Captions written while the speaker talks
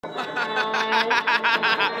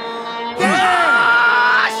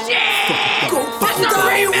Ah, shit! That's the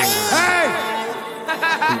remix! Hey!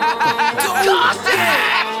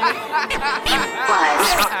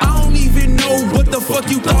 I don't even know what the fuck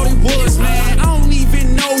you thought it was, man. I don't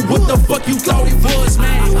even know what the fuck you thought it was,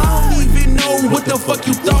 man. I don't even know what the fuck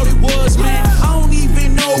you thought it was, man. I don't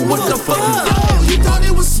even know what the fuck you thought. You thought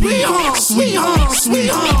it was sweetheart, sweetheart,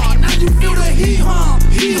 sweetheart. Now you feel the hee-haw,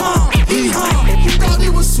 hee-haw, hee-haw. You thought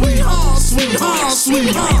it was sweetheart, sweetheart,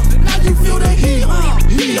 sweetheart. Now you feel the hee-haw,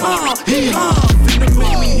 hee-haw, hee-haw. Finna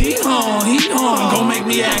make me hee-haw, hee-haw. Gon' make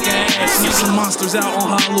me act ass. See some monsters out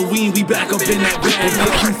on Halloween, we back up in that bag. If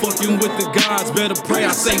you fucking with the gods, better pray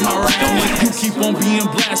I say my rap. If you keep on being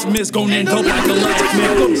blasphemous, gon' end up like a last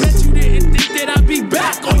man. I bet you didn't think that I'd be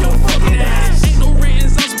back on your fucking ass. Ain't no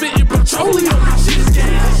ratings, I'm spitting petroleum, shit is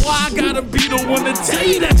gas. Why I gotta be the one to tell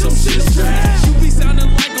you that your shit is trash? You be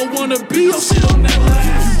sounding like a wannabe, your shit'll never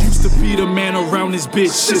last. You used to be the man around this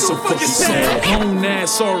bitch, shit so fucking sad. Grown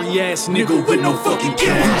ass, sorry ass nigga with no fucking cash.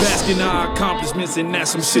 You basking our accomplishments and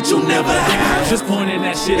that's some shit you'll never have. Just pointing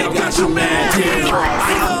that shit out, got you mad, yeah.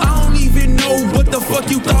 I don't even know what the fuck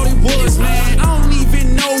you thought it was, man. I don't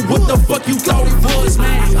even know what the fuck you thought it was,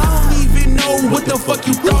 man. I don't even know what the fuck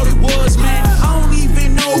you thought it was, man. I don't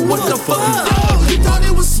even know what the fuck you thought. You thought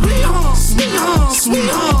it was sweetheart, sweetheart,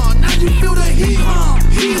 sweetheart. Now you feel the hee-haw,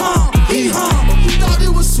 hee-haw, hee-haw. You thought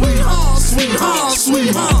it was sweetheart, sweetheart,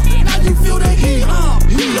 sweetheart. Now you feel the hee-haw,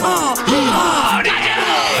 hee-haw, hee-haw.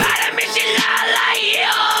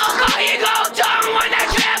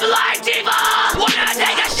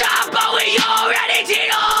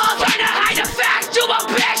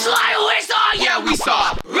 We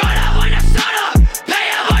saw. Run up when the sun up, pay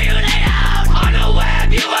up or you lay down. On the web,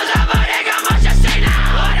 you was up, but they got much to say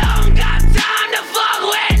now. I don't got time to fuck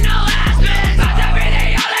with no ass bitch. But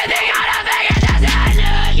everything, only thing I done figured that's that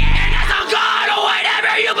new. And that's on God or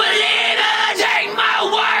whatever you believe in. Take my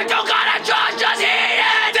word, don't gotta trust, just hit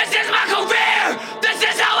it. This is my career, this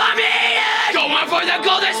is how I'm eating. Going for the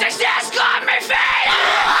golden success, got me faded.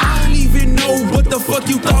 I don't even know what the fuck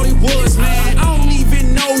you thought it was, man. I don't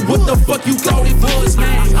even know what the fuck you thought it was,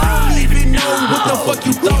 man. I don't even know what the fuck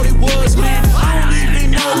you thought it was, man. I don't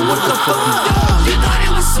even know what the fuck you thought. You thought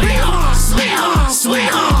it was sweetheart, sweetheart,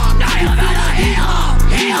 sweetheart. Now you feel the hee-haw,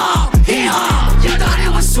 hee-haw, hee-haw. You thought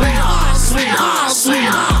it was sweetheart, sweetheart,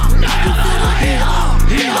 sweetheart. Now you feel the hee-haw,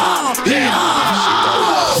 hee-haw, hee-haw.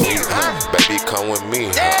 Baby, come with me.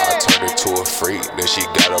 I turned her to a freak. Then she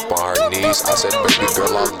got up on her knees. I said, baby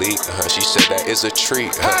girl, I'll leak. She said that is a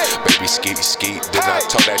treat. Baby, skeet, skeet. Then I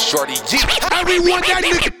told that shorty, yeet. Everyone that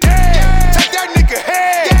nigga dead. Take that nigga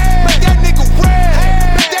head. Make that nigga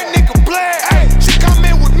red. Make that nigga bled. Ay, she come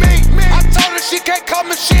in with me. I told her she can't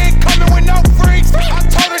come and she ain't coming with no freaks. I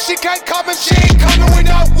told her she can't come and she ain't coming with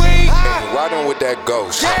no weed. And riding with that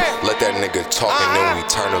ghost. Let that nigga talk and then we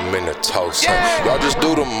turn him into toast. Y'all just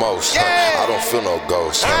do the most. I don't feel no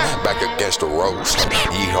ghost. Back against the ropes.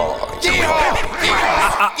 Yeehaw, yeehaw,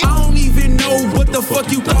 yeehaw. I don't even know what the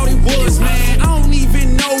fuck you thought it was, man. I don't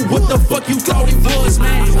even know what the fuck you thought it was,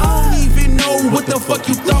 man. I don't even know what the fuck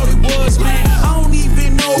you thought it was, man.